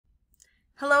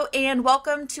Hello and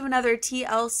welcome to another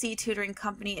TLC Tutoring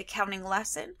Company accounting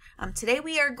lesson. Today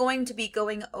we are going to be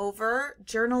going over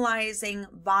journalizing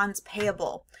bonds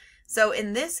payable. So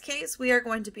in this case, we are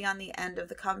going to be on the end of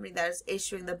the company that is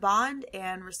issuing the bond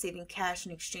and receiving cash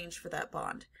in exchange for that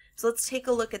bond. So let's take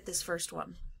a look at this first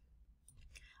one.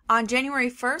 On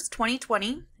January 1st,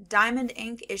 2020, Diamond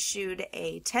Inc. issued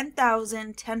a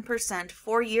 $10,000 10%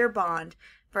 4-year bond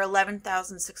for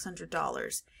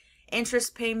 $11,600.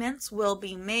 Interest payments will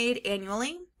be made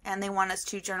annually, and they want us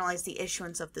to journalize the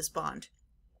issuance of this bond.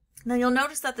 Now you'll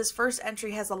notice that this first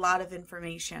entry has a lot of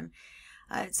information.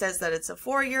 It says that it's a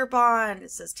 4-year bond,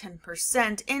 it says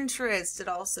 10% interest, it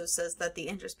also says that the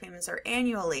interest payments are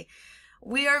annually.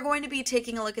 We are going to be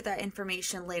taking a look at that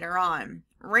information later on.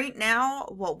 Right now,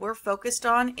 what we're focused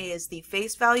on is the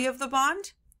face value of the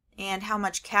bond and how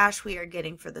much cash we are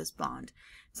getting for this bond.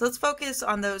 So let's focus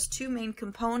on those two main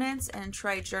components and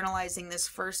try journalizing this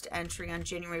first entry on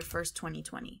January 1st,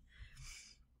 2020.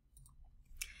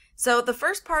 So the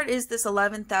first part is this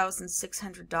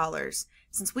 $11,600.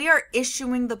 Since we are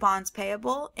issuing the bonds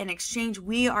payable, in exchange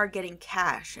we are getting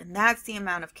cash, and that's the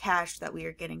amount of cash that we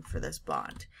are getting for this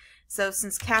bond. So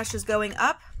since cash is going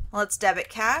up, let's debit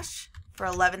cash for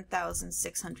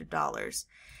 $11,600.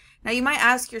 Now you might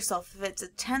ask yourself, if it's a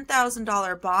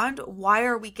 $10,000 bond, why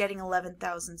are we getting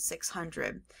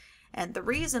 $11,600? And the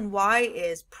reason why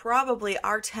is probably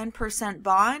our 10%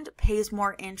 bond pays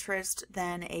more interest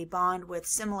than a bond with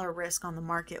similar risk on the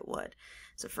market would.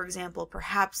 So for example,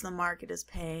 perhaps the market is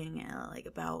paying like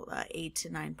about 8 to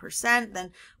 9%,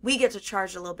 then we get to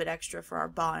charge a little bit extra for our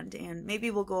bond, and maybe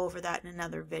we'll go over that in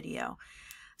another video.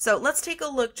 So let's take a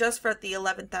look just for the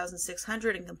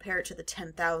 $11,600 and compare it to the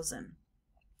 $10,000.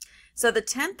 So the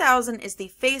 $10,000 is the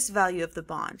face value of the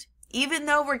bond. Even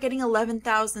though we're getting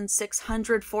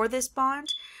 $11,600 for this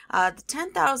bond, the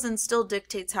 $10,000 still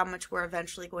dictates how much we're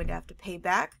eventually going to have to pay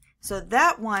back. So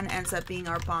that one ends up being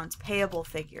our bonds payable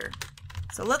figure.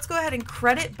 So let's go ahead and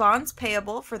credit bonds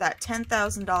payable for that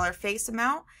 $10,000 face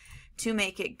amount to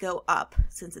make it go up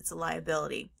since it's a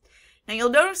liability. Now you'll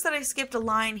notice that I skipped a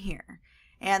line here,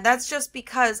 and that's just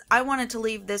because I wanted to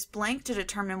leave this blank to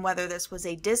determine whether this was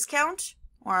a discount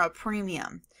or a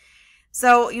premium.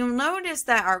 So you'll notice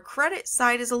that our credit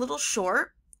side is a little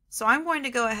short, so I'm going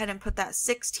to go ahead and put that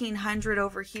 $1,600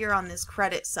 over here on this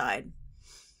credit side.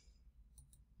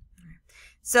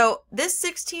 So this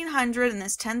 $1,600 and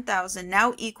this $10,000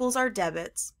 now equals our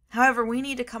debits. However, we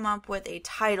need to come up with a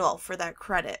title for that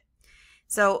credit.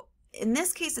 So in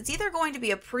this case, it's either going to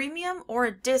be a premium or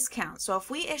a discount. So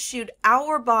if we issued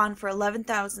our bond for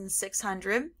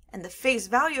 $11,600 and the face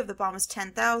value of the bond was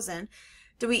 $10,000,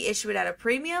 do we issue it at a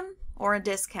premium or a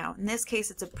discount? In this case,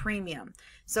 it's a premium.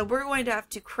 So we're going to have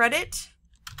to credit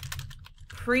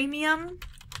premium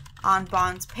on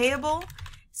bonds payable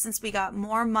since we got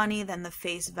more money than the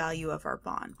face value of our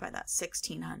bond by that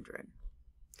 $1,600. All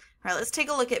right, let's take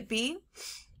a look at B.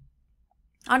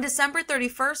 On December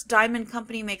 31st, Diamond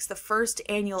Company makes the first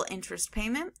annual interest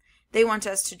payment. They want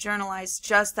us to journalize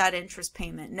just that interest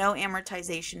payment, no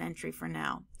amortization entry for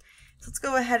now. So let's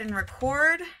go ahead and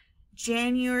record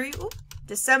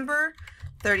December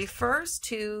 31st,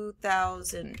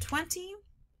 2020.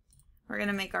 We're going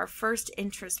to make our first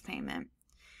interest payment.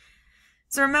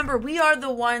 So remember, we are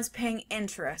the ones paying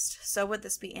interest. So would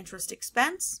this be interest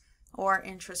expense or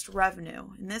interest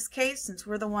revenue? In this case, since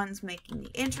we're the ones making the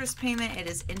interest payment, it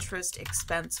is interest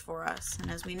expense for us.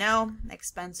 And as we know,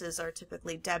 expenses are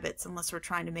typically debits unless we're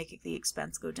trying to make the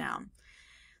expense go down.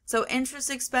 So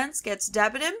interest expense gets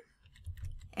debited,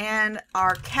 and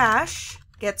our cash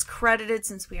gets credited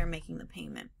since we are making the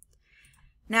payment.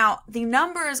 Now, the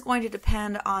number is going to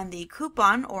depend on the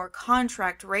coupon or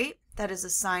contract rate that is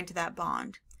assigned to that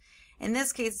bond. In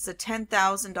this case, it's a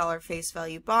 $10,000 face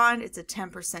value bond. It's a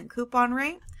 10% coupon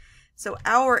rate. So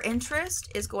our interest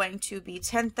is going to be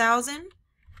 $10,000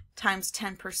 times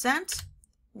 10%,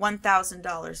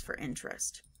 $1,000 for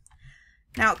interest.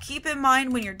 Now, keep in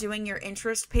mind when you're doing your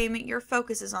interest payment, your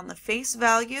focus is on the face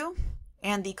value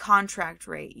and the contract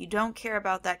rate. You don't care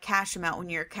about that cash amount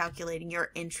when you're calculating your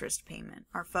interest payment.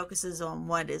 Our focus is on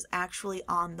what is actually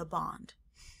on the bond.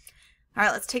 All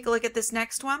right, let's take a look at this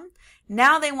next one.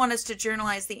 Now they want us to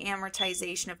journalize the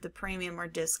amortization of the premium or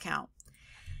discount.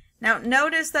 Now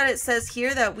notice that it says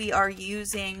here that we are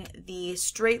using the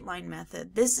straight line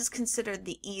method. This is considered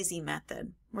the easy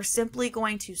method. We're simply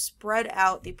going to spread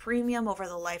out the premium over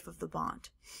the life of the bond.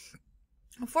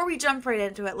 Before we jump right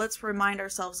into it, let's remind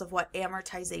ourselves of what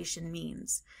amortization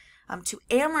means. To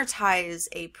amortize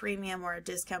a premium or a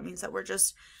discount means that we're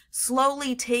just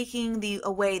slowly taking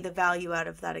away the value out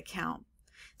of that account.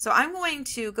 So I'm going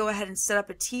to go ahead and set up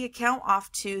a T account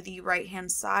off to the right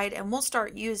hand side, and we'll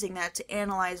start using that to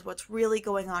analyze what's really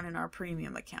going on in our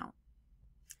premium account.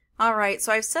 Alright,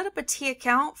 so I've set up a T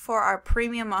account for our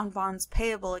premium on bonds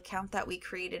payable account that we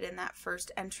created in that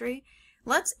first entry.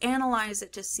 Let's analyze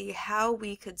it to see how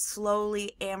we could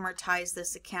slowly amortize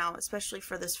this account, especially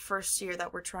for this first year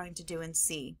that we're trying to do in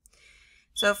C.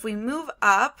 So if we move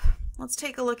up, let's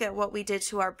take a look at what we did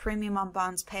to our premium on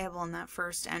bonds payable in that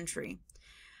first entry.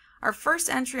 Our first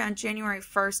entry on January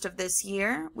 1st of this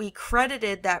year, we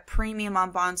credited that premium on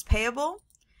bonds payable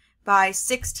by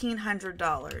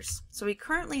 $1,600. So we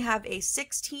currently have a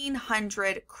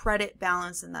 $1,600 credit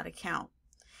balance in that account.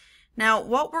 Now,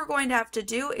 what we're going to have to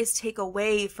do is take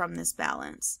away from this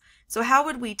balance. So how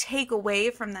would we take away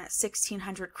from that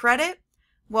 $1,600 credit?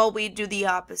 Well, we'd do the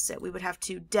opposite. We would have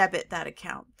to debit that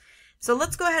account. So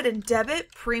let's go ahead and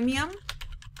debit premium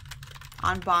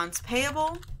on bonds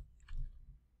payable.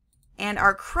 And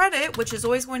our credit, which is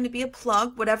always going to be a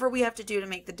plug, whatever we have to do to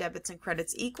make the debits and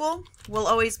credits equal, will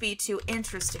always be to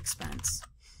interest expense.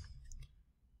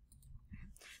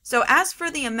 So as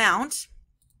for the amount,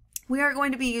 we are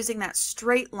going to be using that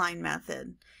straight line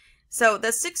method. So the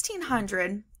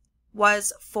 $1,600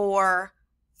 was for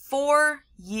 4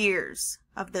 years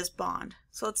of this bond.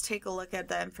 So let's take a look at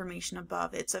the information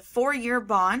above. It's a 4-year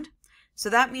bond. So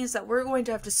that means that we're going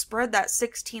to have to spread that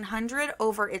 $1,600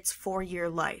 over its 4-year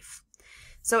life.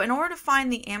 So in order to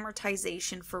find the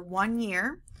amortization for 1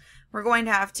 year, we're going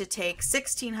to have to take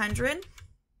 $1,600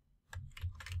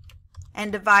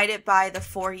 and divide it by the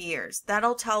 4 years.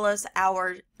 That'll tell us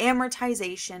our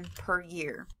amortization per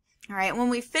year. All right, when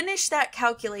we finish that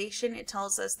calculation, it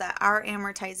tells us that our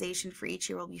amortization for each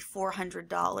year will be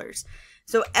 $400.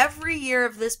 So every year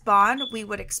of this bond, we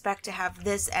would expect to have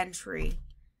this entry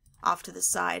off to the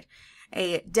side.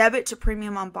 A debit to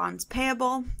premium on bonds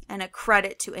payable and a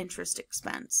credit to interest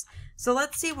expense. So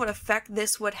let's see what effect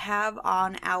this would have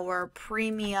on our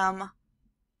premium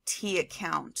T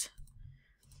account.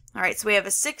 All right, so we have a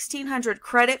 $1,600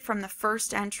 credit from the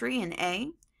first entry in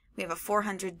A. We have a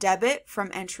 $400 debit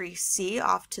from entry C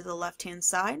off to the left-hand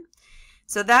side.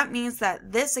 So that means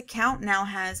that this account now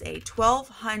has a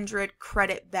 $1,200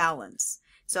 credit balance.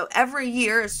 So every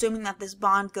year, assuming that this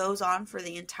bond goes on for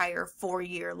the entire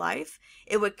 4-year life,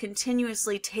 it would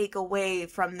continuously take away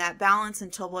from that balance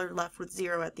until we're left with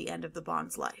 0 at the end of the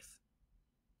bond's life.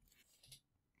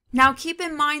 Now keep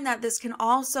in mind that this can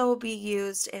also be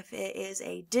used if it is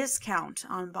a discount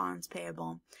on bonds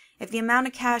payable. If the amount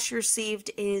of cash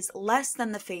received is less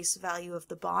than the face value of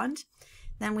the bond,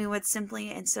 then we would simply,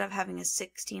 instead of having a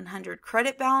 $1,600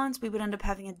 credit balance, we would end up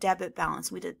having a debit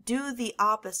balance. We'd do the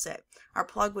opposite. Our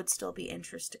plug would still be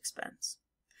interest expense.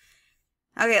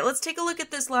 Okay, let's take a look at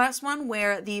this last one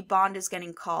where the bond is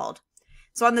getting called.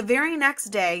 So on the very next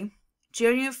day,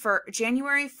 January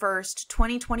 1st,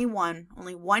 2021,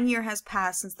 only 1 year has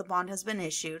passed since the bond has been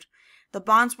issued. The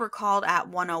bonds were called at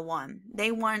 1:01.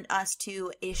 They want us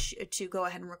to go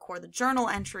ahead and record the journal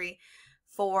entry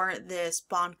for this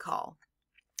bond call.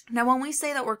 Now, when we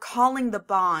say that we're calling the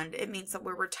bond, it means that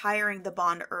we're retiring the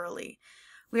bond early.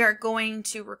 We are going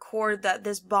to record that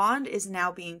this bond is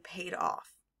now being paid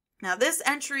off. Now, this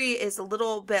entry is a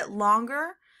little bit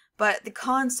longer, but the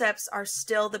concepts are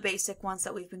still the basic ones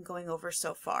that we've been going over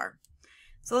so far.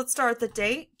 So let's start the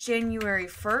date, January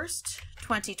 1st,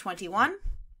 2021.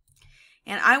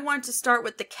 And I want to start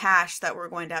with the cash that we're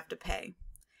going to have to pay.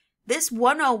 This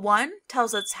 101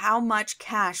 tells us how much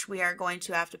cash we are going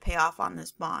to have to pay off on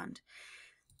this bond.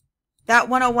 That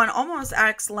 101 almost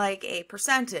acts like a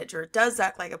percentage, or it does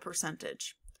act like a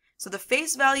percentage. So the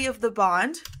face value of the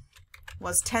bond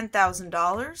was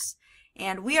 $10,000,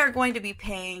 and we are going to be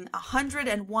paying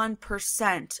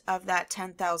 101% of that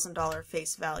 $10,000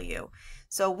 face value.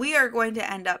 So we are going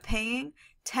to end up paying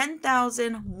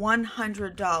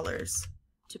 $10,100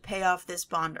 to pay off this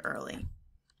bond early.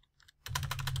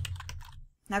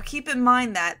 Now keep in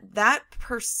mind that that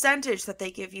percentage that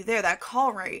they give you there, that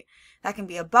call rate, that can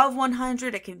be above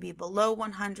 100, it can be below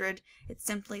 100. It's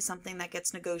simply something that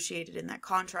gets negotiated in that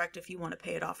contract if you want to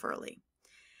pay it off early.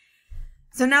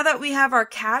 So now that we have our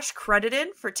cash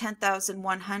credited for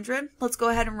 $10,100, let's go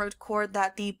ahead and record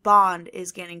that the bond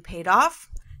is getting paid off.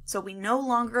 So we no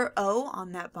longer owe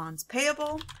on that bonds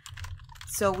payable.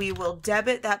 So we will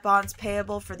debit that bonds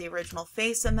payable for the original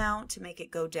face amount to make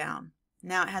it go down.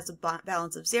 Now it has a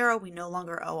balance of 0. We no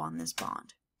longer owe on this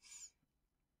bond.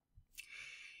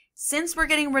 Since we're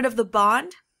getting rid of the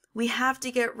bond, we have to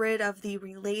get rid of the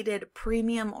related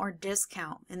premium or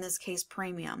discount, in this case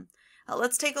premium.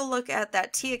 Let's take a look at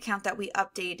that T account that we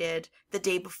updated the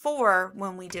day before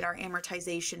when we did our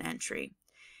amortization entry.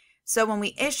 So when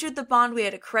we issued the bond, we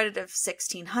had a credit of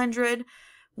 $1,600.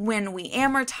 When we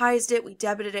amortized it, we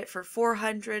debited it for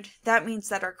 $400. That means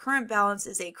that our current balance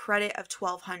is a credit of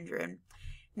 $1,200.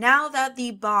 Now that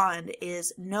the bond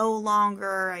is no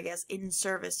longer, I guess, in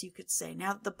service, you could say,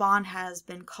 now that the bond has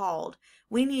been called,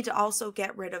 we need to also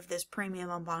get rid of this premium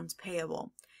on bonds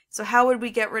payable. So how would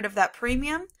we get rid of that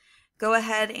premium? Go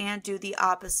ahead and do the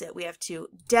opposite. We have to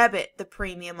debit the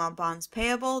premium on bonds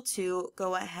payable to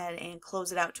go ahead and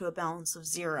close it out to a balance of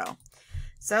 0.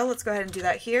 So let's go ahead and do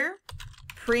that here.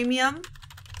 Premium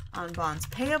on bonds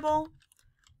payable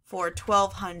for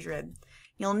 $1,200.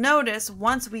 You'll notice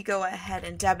once we go ahead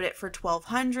and debit it for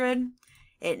 $1,200,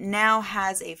 it now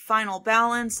has a final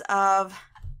balance of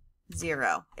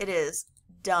 0. It is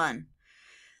done.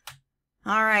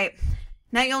 All right.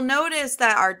 Now you'll notice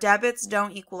that our debits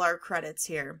don't equal our credits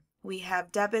here. We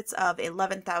have debits of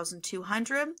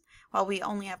 $11,200 while we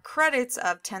only have credits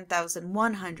of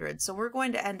 $10,100. So we're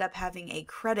going to end up having a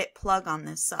credit plug on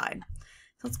this side.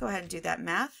 So let's go ahead and do that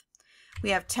math.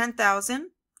 We have $10,000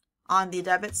 on the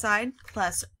debit side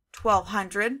plus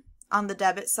 $1,200 on the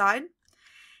debit side.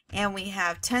 And we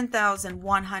have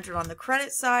 $10,100 on the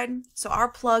credit side. So our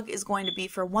plug is going to be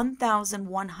for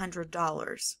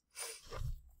 $1,100.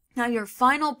 Now your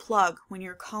final plug when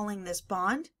you're calling this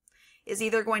bond is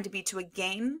either going to be to a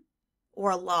gain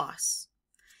or a loss.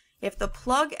 If the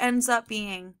plug ends up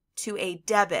being to a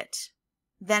debit,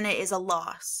 then it is a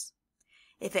loss.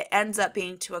 If it ends up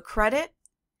being to a credit,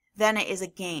 then it is a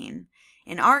gain.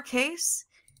 In our case,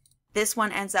 this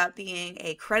one ends up being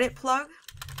a credit plug.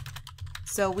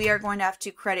 So we are going to have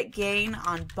to credit gain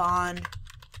on bond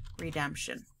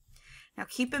redemption. Now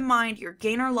keep in mind your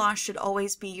gain or loss should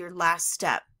always be your last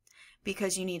step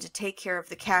because you need to take care of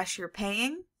the cash you're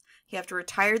paying. You have to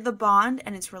retire the bond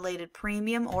and its related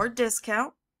premium or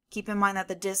discount. Keep in mind that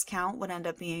the discount would end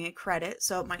up being a credit,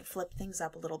 so it might flip things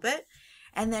up a little bit.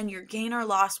 And then your gain or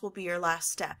loss will be your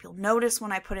last step. You'll notice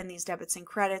when I put in these debits and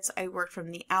credits, I worked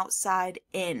from the outside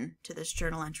in to this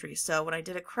journal entry. So when I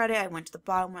did a credit, I went to the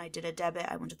bottom. When I did a debit,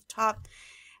 I went to the top.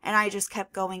 And I just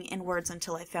kept going inwards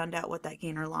until I found out what that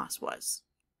gain or loss was.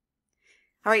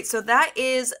 All right, so that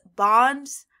is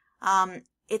bonds.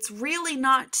 It's really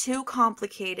not too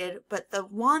complicated, but the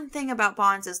one thing about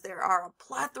bonds is there are a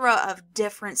plethora of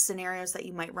different scenarios that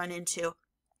you might run into.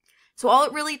 So all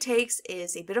it really takes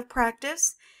is a bit of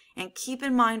practice and keep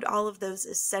in mind all of those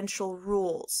essential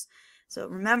rules. So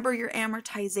remember your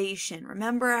amortization,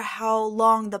 remember how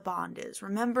long the bond is,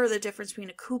 remember the difference between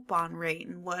a coupon rate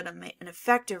and what an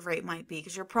effective rate might be,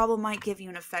 because your problem might give you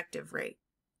an effective rate.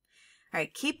 All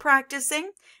right, keep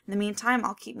practicing. In the meantime,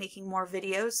 I'll keep making more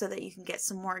videos so that you can get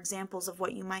some more examples of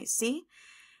what you might see.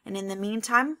 And in the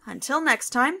meantime, until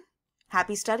next time,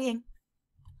 happy studying.